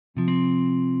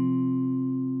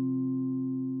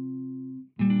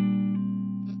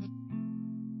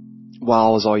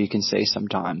wow is all you can say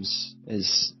sometimes,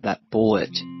 is that bullet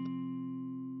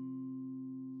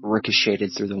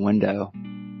ricocheted through the window.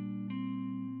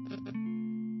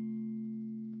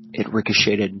 It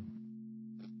ricocheted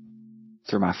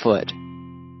through my foot.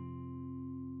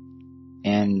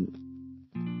 And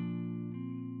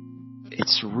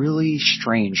it's really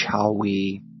strange how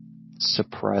we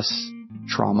suppress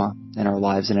trauma in our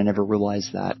lives. And I never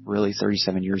realized that. Really,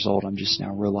 37 years old, I'm just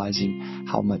now realizing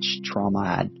how much trauma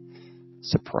I had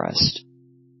suppressed.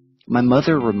 My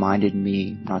mother reminded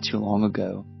me not too long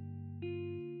ago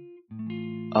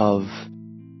of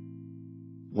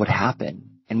what happened.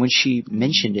 And when she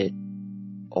mentioned it,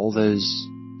 all those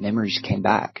memories came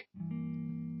back.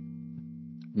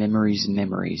 Memories and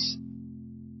memories.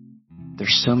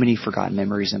 There's so many forgotten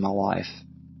memories in my life.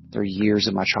 There are years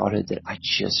of my childhood that I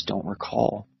just don't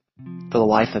recall. For the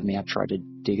life of me, I've tried to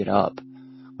dig it up.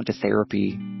 Went to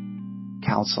therapy,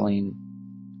 counseling,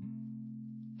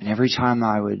 and every time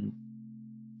I would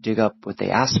dig up what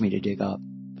they asked me to dig up,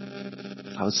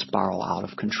 I would spiral out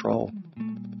of control.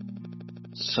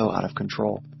 So out of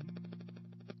control.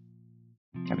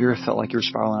 Have you ever felt like you were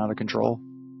spiraling out of control?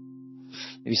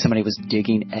 Maybe somebody was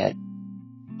digging at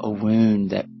a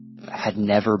wound that had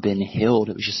never been healed.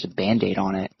 It was just a Band-Aid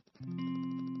on it.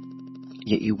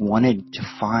 Yet you wanted to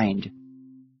find,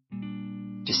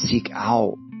 to seek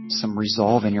out some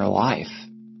resolve in your life.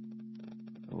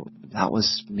 That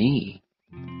was me.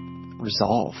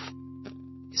 Resolve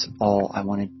is all I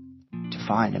wanted to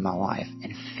find in my life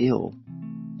and feel,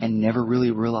 and never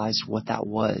really realized what that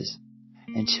was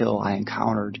until I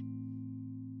encountered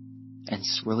and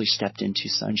really stepped into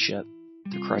sonship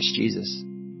through Christ Jesus.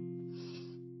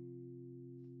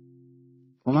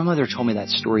 When my mother told me that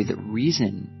story, the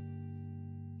reason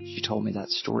she told me that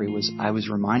story was I was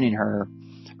reminding her,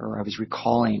 or I was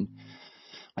recalling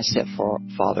my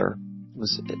stepfather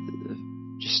was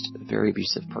just a very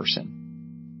abusive person.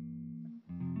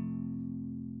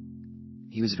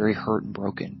 He was very hurt and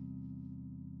broken.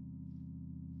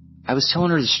 I was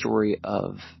telling her the story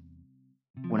of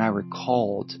when I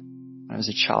recalled, when I was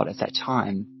a child at that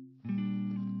time,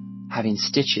 having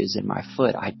stitches in my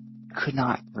foot. I could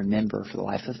not remember for the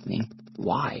life of me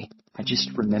why. I just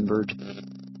remembered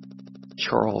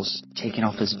Charles taking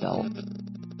off his belt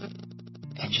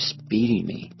and just beating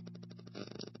me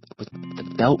with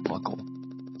the belt buckle.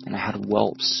 And I had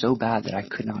whelps so bad that I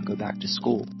could not go back to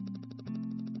school.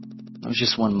 It was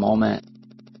just one moment,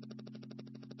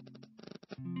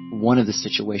 one of the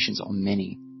situations on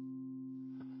many.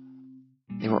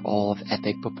 They were all of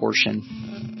epic proportion.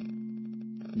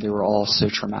 They were all so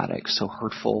traumatic, so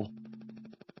hurtful.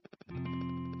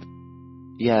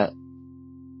 Yet,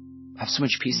 I have so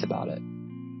much peace about it.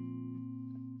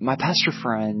 My pastor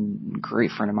friend,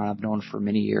 great friend of mine I've known for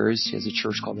many years, he has a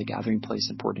church called The Gathering Place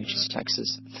in Port Neches,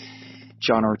 Texas,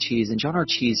 John Ortiz. And John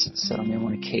Ortiz said on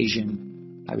one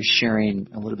occasion, I was sharing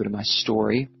a little bit of my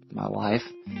story, my life.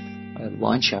 I had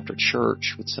lunch after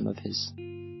church with some of his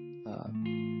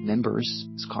members,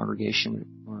 his congregation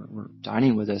were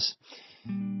dining with us.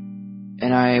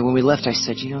 And when we left, I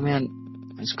said,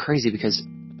 man, it's crazy because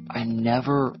I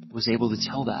never was able to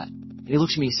tell that. And he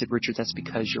looked at me and said, Richard, that's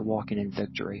because you're walking in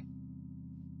victory.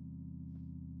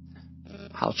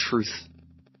 How much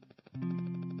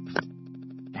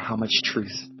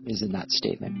truth is in that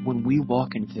statement. When we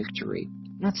walk in victory,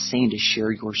 I'm not saying to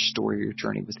share your story or your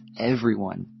journey with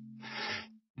everyone,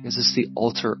 because it's the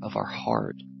altar of our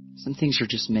heart. Some things are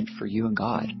just meant for you and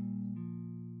God.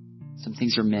 Some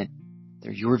things are meant,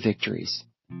 they're your victories.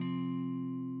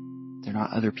 They're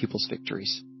not other people's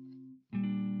victories.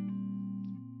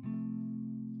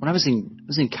 When I was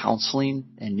in counseling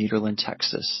in Nederland,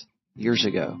 Texas, years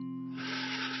ago,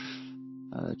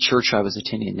 the church I was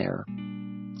attending there,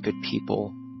 good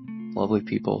people, lovely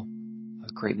people,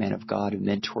 a great man of God who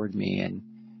mentored me and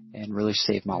really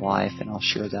saved my life, and I'll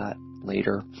share that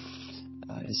later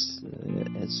as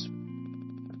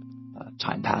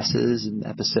time passes and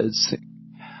episodes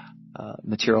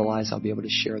materialize. I'll be able to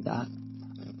share that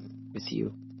with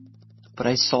you. But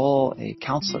I saw a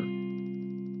counselor,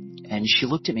 and she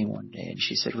looked at me one day and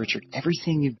she said, Richard,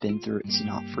 everything you've been through is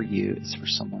not for you, it's for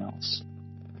someone else.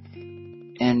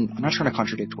 And I'm not trying to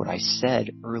contradict what I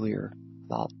said earlier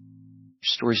about your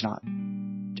story's not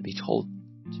to be told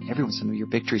to everyone. Some of your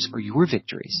victories are your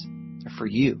victories. They're for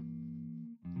you.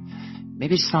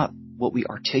 Maybe it's not what we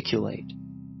articulate.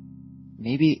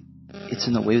 Maybe it's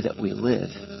in the way that we live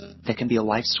that can be a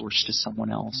life source to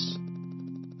someone else.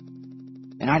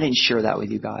 And I didn't share that with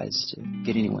you guys to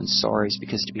get anyone's sorries,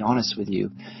 because to be honest with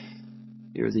you,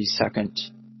 you're the second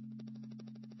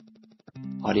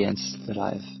audience that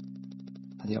I've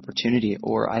the opportunity,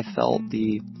 or I felt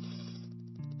the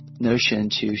notion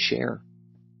to share.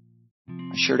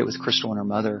 I shared it with Crystal and her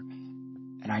mother,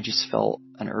 and I just felt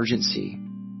an urgency.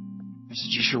 I said,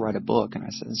 you should write a book. And I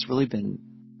said, it's really been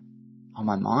on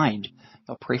my mind.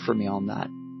 Y'all pray for me on that,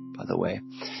 by the way.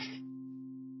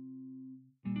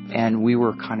 And we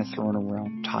were kind of throwing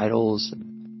around titles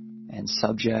and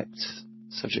subject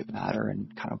matter,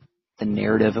 and kind of the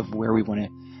narrative of where we want to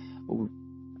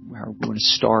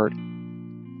start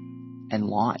and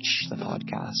launch the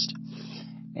podcast.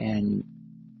 And,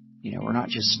 we're not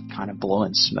just kind of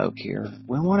blowing smoke here.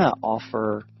 We want to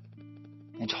offer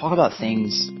and talk about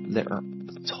things that are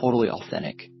totally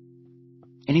authentic.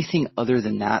 Anything other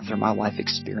than that through my life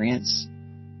experience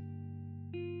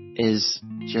is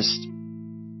just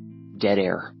dead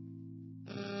air.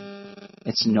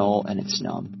 It's null and it's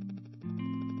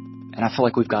numb. And I feel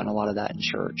like we've gotten a lot of that in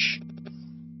church.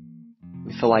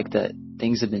 We feel like that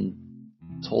things have been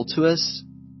told to us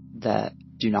that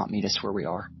do not meet us where we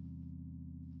are.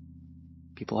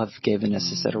 People have given us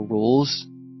a set of rules,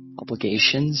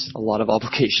 obligations. A lot of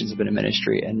obligations have been in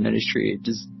ministry, and ministry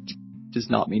does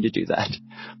not mean to do that.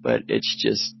 But it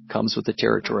just comes with the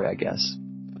territory, I guess.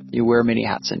 You wear many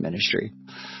hats in ministry.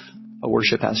 A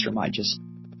worship pastor might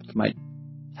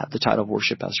have the title of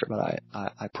worship pastor, but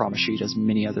I promise you he does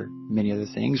many other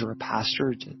things. Or a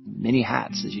pastor, many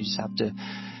hats. You just have to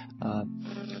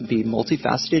be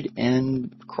multifaceted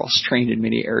and cross-trained in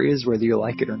many areas, whether you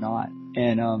like it or not.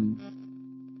 And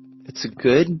it's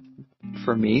good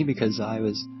for me because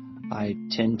I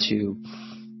tend to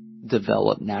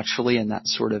develop naturally in that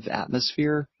sort of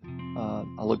atmosphere.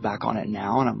 I look back on it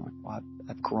now and I'm like, wow,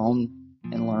 I've grown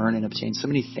and learned and obtained so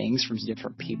many things from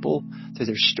different people through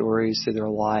their stories, through their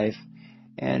life,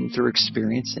 and through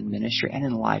experience in ministry and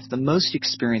in life. The most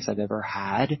experience I've ever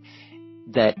had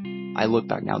that I look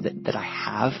back now that I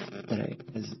have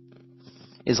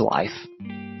is life.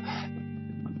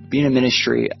 Being in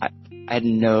ministry, I had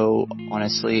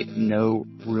honestly no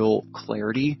real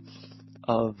clarity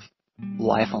of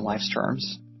life on life's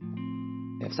terms.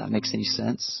 If that makes any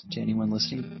sense to anyone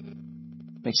listening.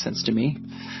 Makes sense to me.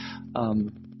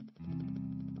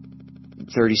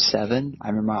 37. I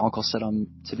remember my uncle said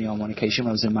to me on one occasion when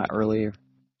I was in my earlier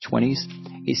 20s,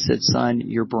 he said, son,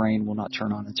 your brain will not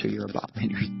turn on until you're about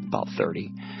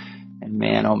 30. And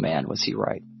man, oh man, was he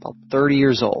right. About 30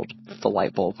 years old, the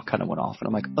light bulb kind of went off. And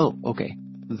I'm like, oh, okay,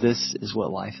 this is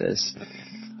what life is.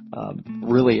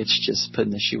 Really, it's just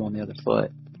putting the shoe on the other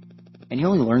foot. And you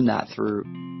only learn that through,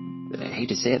 I hate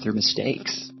to say it, through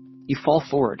mistakes. You fall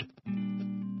forward.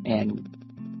 And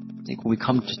I think when we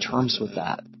come to terms with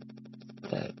that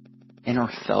in our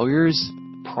failures,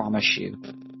 promise you,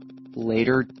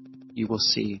 later you will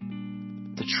see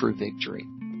the true victory.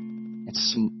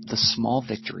 It's the small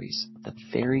victories, the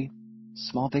very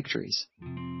small victories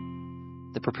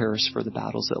that prepare us for the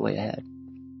battles that lay ahead.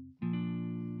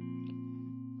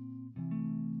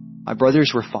 My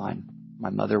brothers were fine. My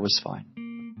mother was fine.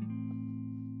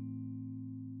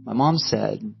 My mom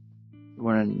said,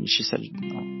 when she said,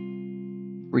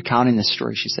 recounting this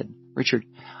story, she said, Richard,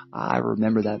 I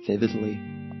remember that vividly.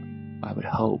 I would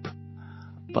hope.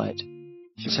 But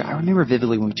she said, I remember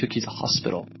vividly when we took you to the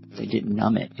hospital. They didn't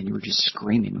numb it, and you were just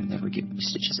screaming when they were giving you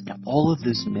stitches. And all of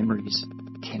those memories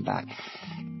came back.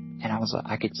 And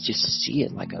I could just see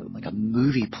it like a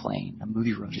movie playing, a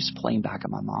movie reel just playing back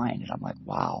in my mind. And I'm like,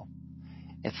 wow.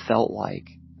 It felt like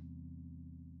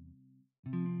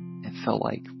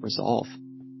resolve.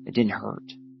 It didn't hurt.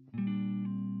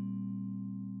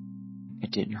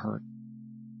 It didn't hurt.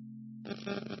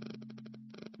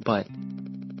 But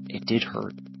it did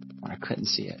hurt when I couldn't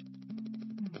see it.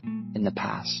 In the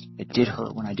past, it did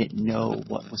hurt when I didn't know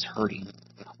what was hurting,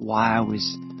 why I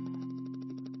was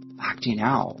acting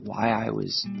out, why I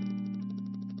was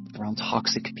around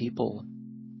toxic people,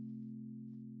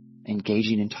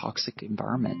 engaging in toxic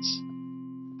environments,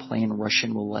 playing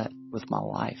Russian roulette with my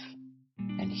life.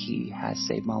 And he has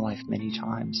saved my life many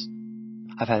times.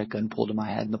 I've had a gun pulled to my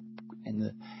head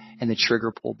and the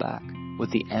trigger pulled back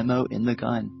with the ammo in the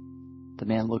gun. The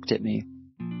man looked at me.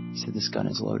 He said, this gun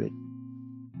is loaded.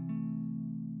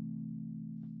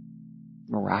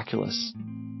 Miraculous.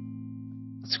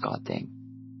 It's a God thing.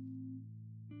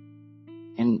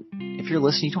 And if you're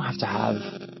listening, you don't have to have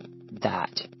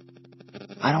that.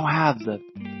 I don't have the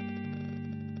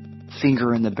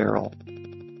finger in the barrel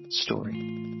story.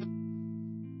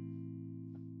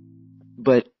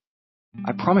 But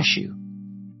I promise you,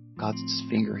 God's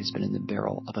finger has been in the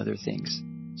barrel of other things.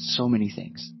 So many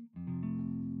things.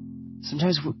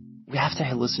 Sometimes we have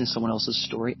to listen to someone else's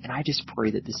story, and I just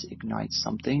pray that this ignites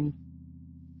something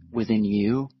within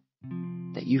you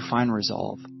that you find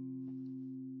resolve.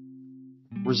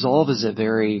 Resolve is a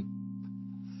very,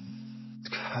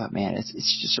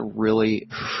 it's just a really,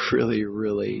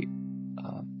 really,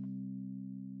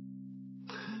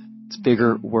 it's a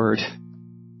bigger word.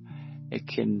 I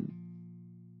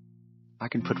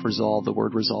can put the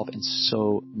word resolve in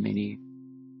so many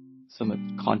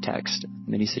context,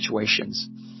 many situations.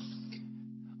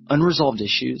 Unresolved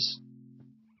issues,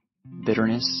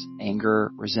 bitterness,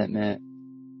 anger, resentment,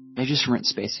 they just rent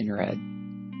space in your head.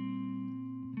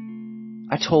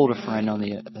 I told a friend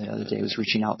the other day, was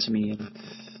reaching out to me and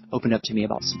opened up to me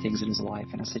about some things in his life.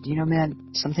 And I said,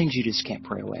 man, some things you just can't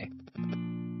pray away.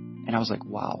 And I was like,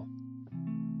 wow.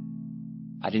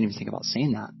 I didn't even think about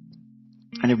saying that.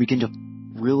 And I began to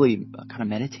really kind of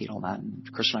meditate on that. And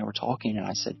Chris and I were talking, and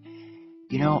I said,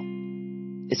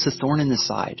 it's a thorn in the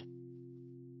side.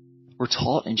 We're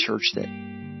taught in church that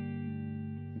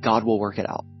God will work it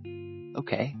out.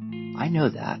 Okay, I know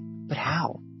that, but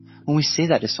how? When we say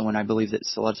that to someone, I believe that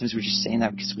a lot of times we're just saying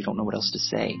that because we don't know what else to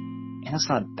say. And that's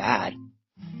not bad.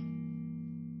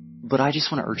 But I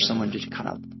just want to urge someone to kind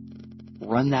of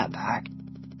run that back.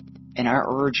 And I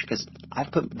urge, because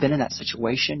I've been in that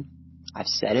situation, I've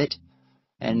said it,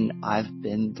 and I've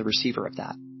been the receiver of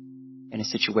that. In a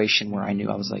situation where I knew,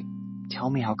 I was like, tell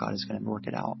me how God is going to work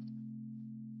it out.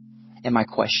 Am I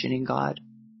questioning God?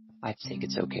 I think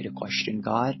it's okay to question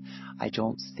God. I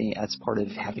don't think that's part of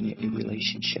having a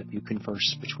relationship. You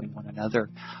converse between one another.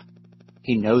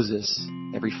 He knows us,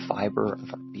 every fiber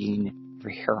of our being,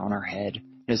 every hair on our head.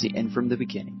 He knows the end from the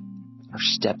beginning. Our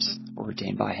steps were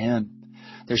ordained by Him.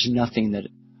 There's nothing that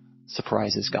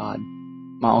surprises God.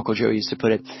 My Uncle Joe used to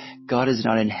put it, God is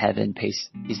not in heaven, He's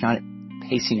not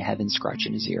pacing heaven,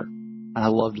 scratching His ear. And I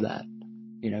loved that.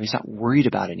 He's not worried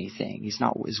about anything. He's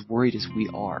not as worried as we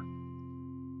are.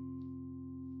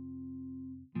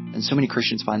 And so many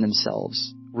Christians find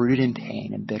themselves rooted in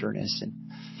pain and bitterness and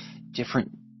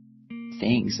different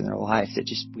things in their life that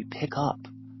we pick up.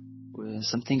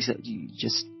 Some things that you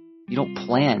don't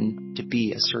plan to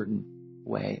be a certain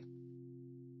way.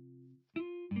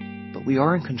 But we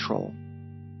are in control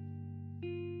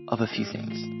of a few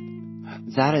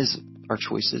things. That is our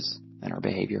choices and our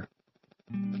behavior.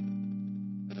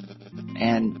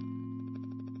 And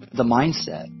the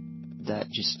mindset that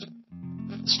just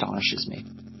astonishes me.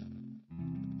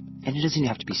 And it doesn't even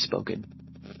have to be spoken,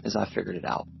 as I figured it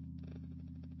out.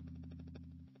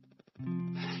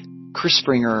 Chris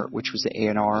Springer, which was the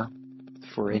A&R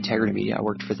for Integrity Media, I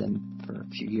worked for them for a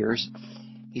few years.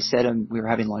 He said, we were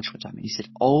having lunch one time, and he said,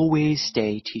 always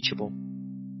stay teachable.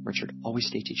 Richard, always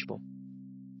stay teachable.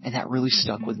 And that really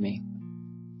stuck with me.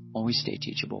 Always stay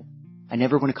teachable. I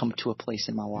never want to come to a place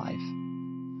in my life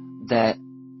that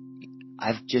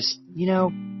I've just,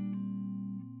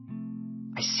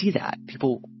 I see that.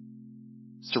 People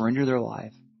surrender their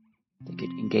life. They get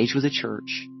engaged with a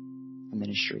church, a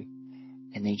ministry,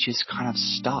 and they just kind of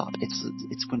stop.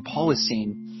 It's when Paul was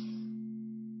seeing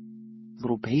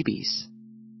little babies.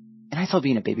 And I thought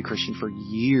being a baby Christian for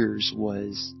years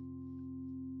was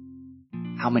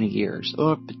how many years?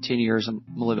 10 years. I'm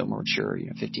a little bit more mature,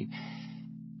 15.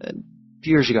 A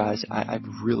few years ago, I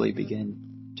really began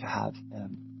to have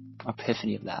an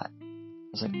epiphany of that.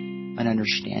 It was like an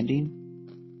understanding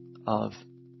of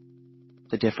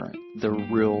the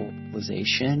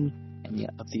realization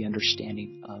of the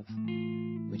understanding of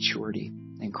maturity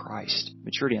in Christ,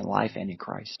 maturity in life and in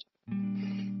Christ.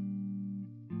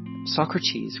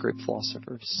 Socrates, great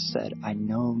philosopher, said, I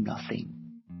know nothing.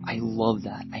 I love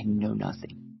that. I know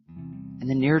nothing. And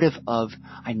the narrative of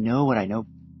I know what I know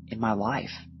in my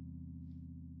life.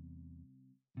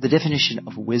 The definition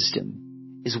of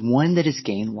wisdom is one that has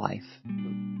gained life,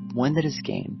 one that has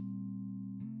gained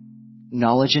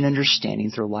knowledge and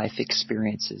understanding through life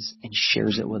experiences and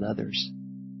shares it with others.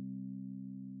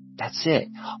 That's it.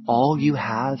 All you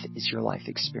have is your life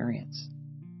experience.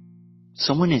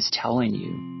 Someone is telling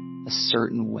you a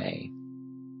certain way,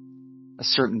 a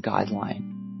certain guideline,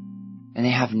 and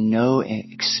they have no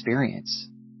experience.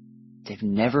 They've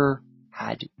never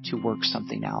had to work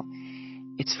something out.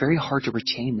 It's very hard to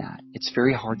retain that. It's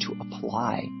very hard to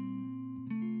apply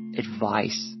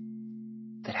advice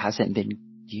that hasn't been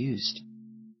used.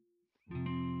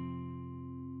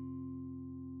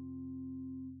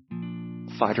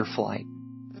 Fight or flight.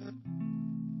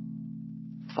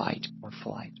 Fight or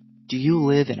flight. Do you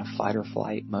live in a fight or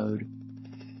flight mode?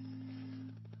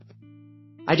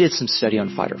 I did some study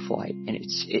on fight or flight, and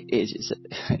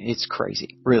it's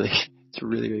crazy. Really, it's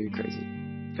really, really crazy.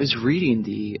 I was reading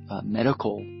the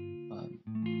medical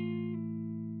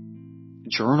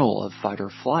journal of fight or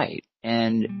flight,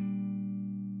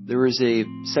 and there was a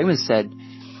segment that said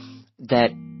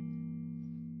that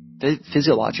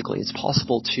physiologically it's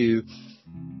possible to,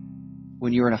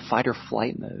 when you're in a fight or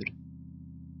flight mode,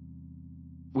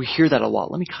 we hear that a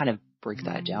lot. Let me kind of break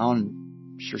that down.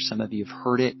 I'm sure some of you have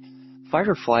heard it. Fight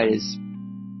or flight is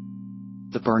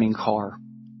the burning car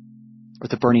or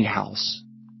the burning house.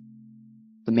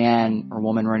 The man or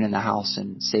woman running in the house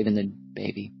and saving the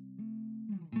baby,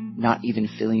 not even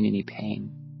feeling any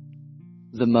pain.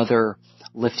 The mother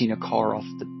lifting a car off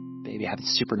the baby, having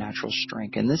supernatural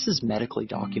strength. And this is medically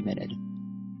documented.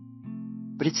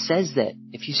 But it says that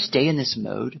if you stay in this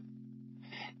mode,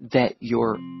 that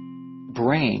your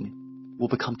brain will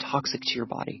become toxic to your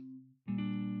body.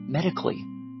 Medically.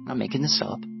 I'm not making this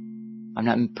up. I'm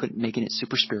not making it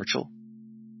super spiritual.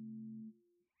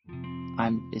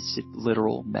 It's a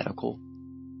literal medical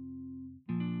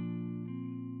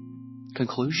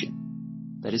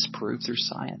conclusion that is proved through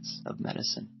science of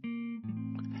medicine.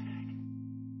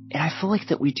 And I feel like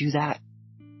that we do that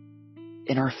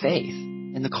in our faith,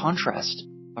 in the contrast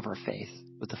of our faith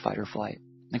with the fight or flight,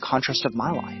 in the contrast of my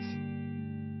life.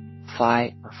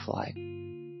 Fight or flight.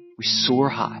 We soar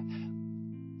high.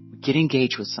 We get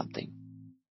engaged with something.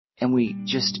 And we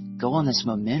just go on this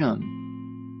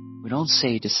momentum. We don't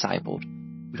say discipled.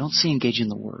 We don't say engage in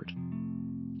the word.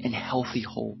 In healthy,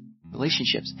 whole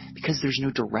relationships. Because there's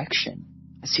no direction.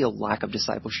 I see a lack of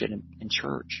discipleship in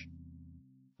church.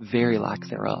 Very lack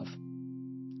thereof.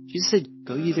 Jesus said,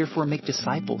 go ye therefore and make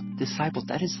disciples. Disciples,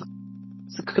 that is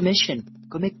the commission.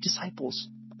 Go make disciples.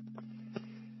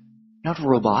 Not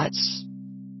robots.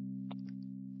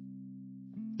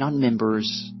 Not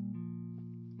members.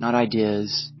 Not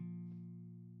ideas.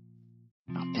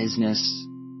 Not business.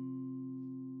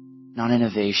 Not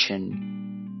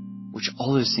innovation. Which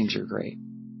all those things are great.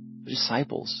 But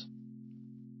disciples.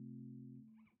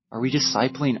 Are we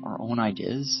discipling our own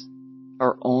ideas?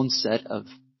 Our own set of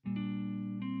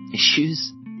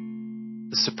issues?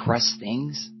 The suppressed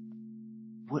things?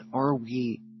 What are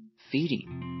we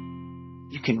feeding?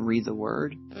 You can read the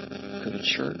word, go to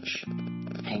church,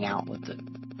 hang out with the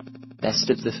best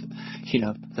of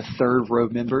the third row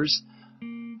members,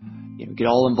 get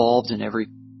all involved in every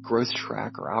growth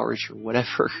track or outreach or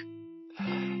whatever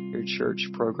your church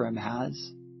program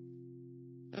has.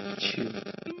 But you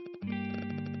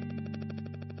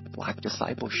lack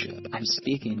discipleship. I'm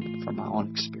speaking from my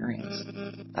own experience.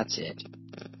 That's it.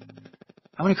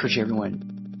 I want to encourage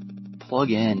everyone,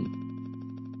 plug in.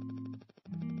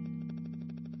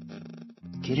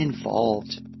 Get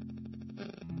involved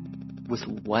with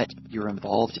what you're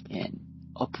involved in.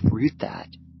 Uproot that.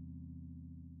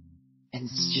 And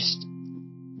just,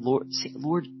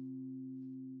 Lord,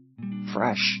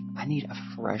 fresh. I need a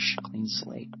fresh, clean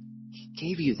slate. He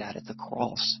gave you that at the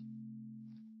cross.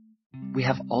 We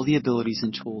have all the abilities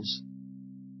and tools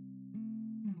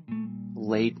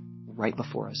laid right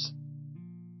before us.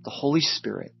 The Holy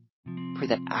Spirit, pray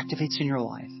that activates in your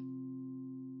life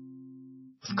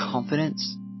with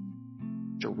confidence,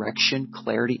 direction,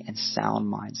 clarity, and sound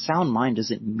mind. Sound mind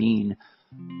doesn't mean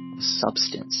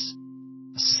substance.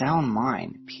 A sound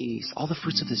mind, peace, all the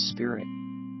fruits of the Spirit.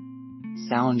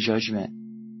 Sound judgment,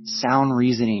 sound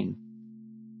reasoning,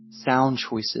 sound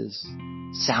choices,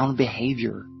 sound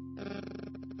behavior.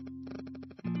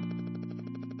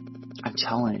 I'm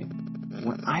telling you,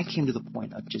 when I came to the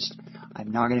point of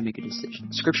I'm not going to make a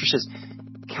decision. Scripture says,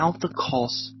 count the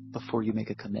cost before you make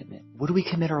a commitment. What do we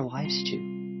commit our lives to?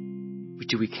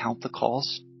 Do we count the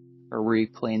cost, or are we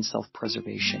playing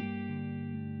self-preservation?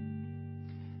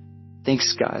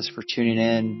 Thanks, guys, for tuning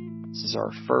in. This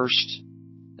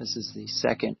is the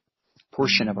second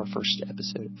portion of our first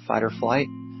episode, Fight or Flight.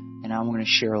 And I'm going to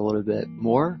share a little bit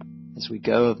more as we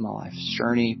go of my life's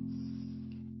journey.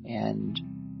 And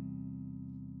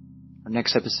our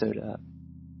next episode,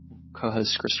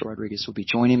 co-host Crystal Rodriguez will be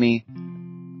joining me.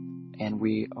 And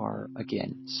we are,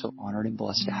 again, so honored and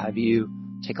blessed to have you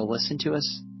take a listen to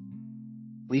us.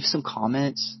 Leave some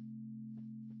comments,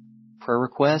 prayer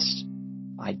requests,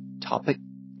 topic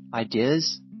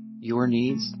ideas, your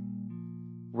needs,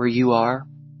 where you are.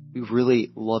 We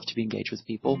really love to be engaged with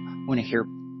people. We want to hear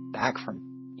back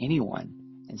from anyone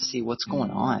and see what's going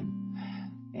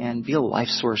on and be a life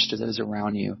source to those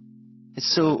around you.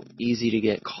 It's so easy to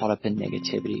get caught up in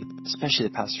negativity, especially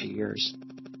the past few years.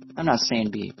 I'm not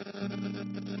saying be,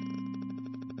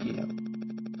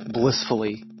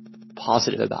 blissfully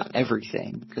positive about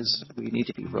everything, because we need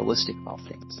to be realistic about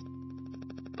things.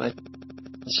 But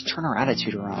let's turn our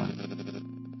attitude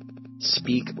around.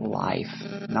 Speak life,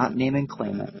 not name and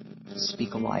claim it.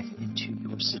 Speak life into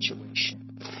your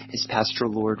situation. As Pastor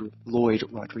Lloyd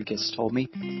Rodriguez told me,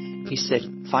 he said,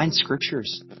 find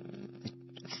scriptures,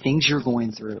 things you're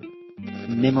going through,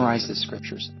 Memorize the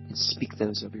scriptures and speak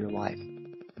those over your life.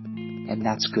 And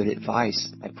that's good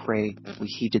advice. I pray we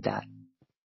heeded that.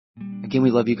 Again,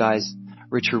 we love you guys.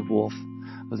 Richard Wolfe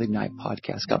with Ignite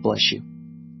Podcast. God bless you.